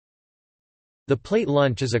The plate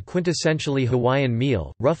lunch is a quintessentially Hawaiian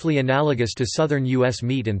meal, roughly analogous to southern U.S.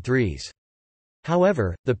 meat and threes.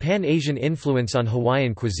 However, the Pan-Asian influence on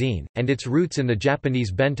Hawaiian cuisine, and its roots in the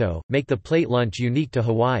Japanese bento, make the plate lunch unique to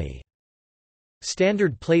Hawaii.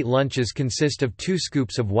 Standard plate lunches consist of 2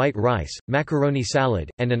 scoops of white rice, macaroni salad,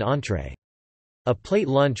 and an entrée. A plate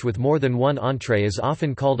lunch with more than one entrée is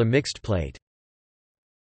often called a mixed plate.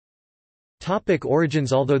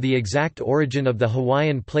 Origins. Although the exact origin of the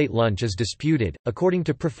Hawaiian plate lunch is disputed, according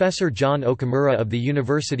to Professor John Okamura of the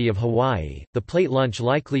University of Hawaii, the plate lunch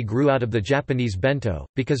likely grew out of the Japanese bento,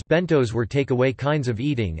 because bentos were takeaway kinds of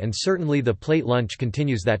eating, and certainly the plate lunch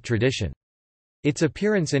continues that tradition. Its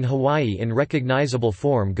appearance in Hawaii in recognizable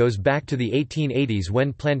form goes back to the 1880s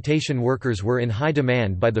when plantation workers were in high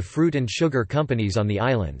demand by the fruit and sugar companies on the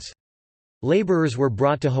islands. Laborers were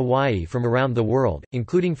brought to Hawaii from around the world,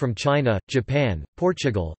 including from China, Japan,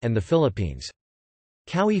 Portugal, and the Philippines.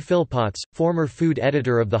 Cowie Philpotts, former food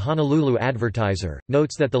editor of the Honolulu Advertiser,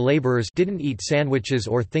 notes that the laborers didn't eat sandwiches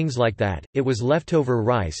or things like that, it was leftover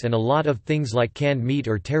rice and a lot of things like canned meat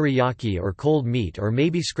or teriyaki or cold meat or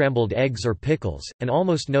maybe scrambled eggs or pickles, and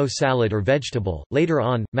almost no salad or vegetable. Later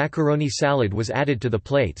on, macaroni salad was added to the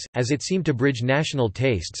plates, as it seemed to bridge national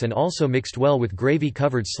tastes and also mixed well with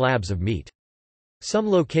gravy-covered slabs of meat. Some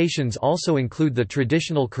locations also include the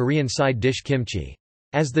traditional Korean side dish kimchi.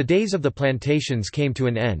 As the days of the plantations came to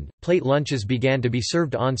an end, plate lunches began to be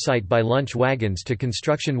served on-site by lunch wagons to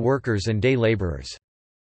construction workers and day laborers.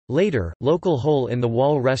 Later, local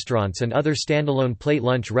hole-in-the-wall restaurants and other standalone plate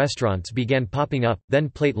lunch restaurants began popping up, then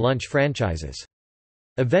plate lunch franchises.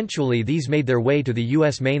 Eventually these made their way to the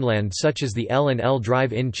U.S. mainland, such as the L&L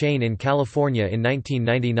Drive-In chain in California in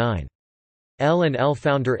 1999. L&L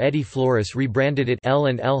founder Eddie Flores rebranded it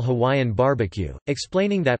L&L Hawaiian Barbecue,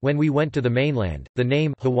 explaining that when we went to the mainland, the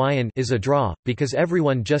name Hawaiian is a draw, because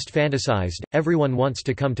everyone just fantasized, everyone wants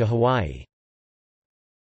to come to Hawaii.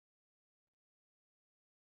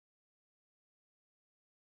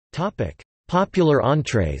 Popular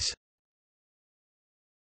entrees.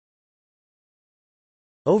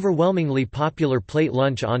 Overwhelmingly popular plate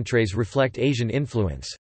lunch entrees reflect Asian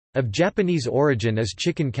influence. Of Japanese origin is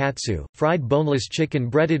chicken katsu, fried boneless chicken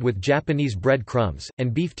breaded with Japanese bread crumbs,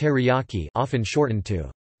 and beef teriyaki, often shortened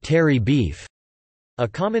to terry beef. A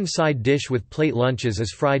common side dish with plate lunches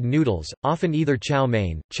is fried noodles, often either chow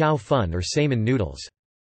mein, chow fun or seitan noodles.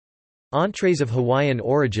 Entrees of Hawaiian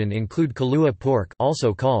origin include kalua pork,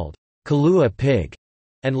 also called kalua pig,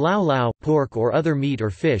 and lau lau pork or other meat or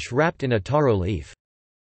fish wrapped in a taro leaf.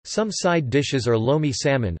 Some side dishes are lomi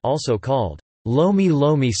salmon, also called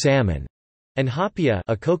lomi salmon, and hapia,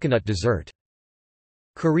 a coconut dessert.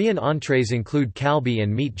 Korean entrees include kalbi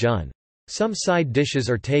and meat jun. Some side dishes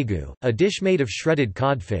are tegu, a dish made of shredded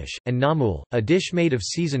codfish, and namul, a dish made of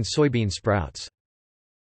seasoned soybean sprouts.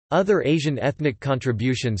 Other Asian ethnic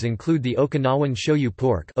contributions include the Okinawan shoyu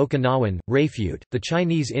pork, Okinawan, rafute, the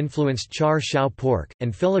Chinese-influenced char shao pork,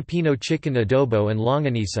 and Filipino chicken adobo and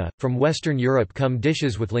longanisa. From Western Europe come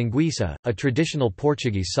dishes with linguiça, a traditional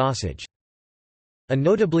Portuguese sausage. A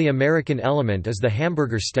notably American element is the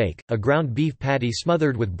hamburger steak, a ground beef patty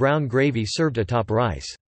smothered with brown gravy served atop rice.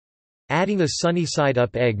 Adding a sunny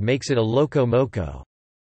side-up egg makes it a loco moco.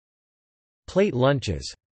 Plate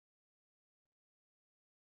lunches.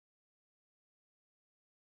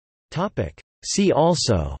 See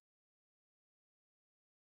also: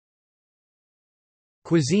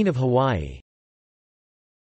 Cuisine of Hawaii.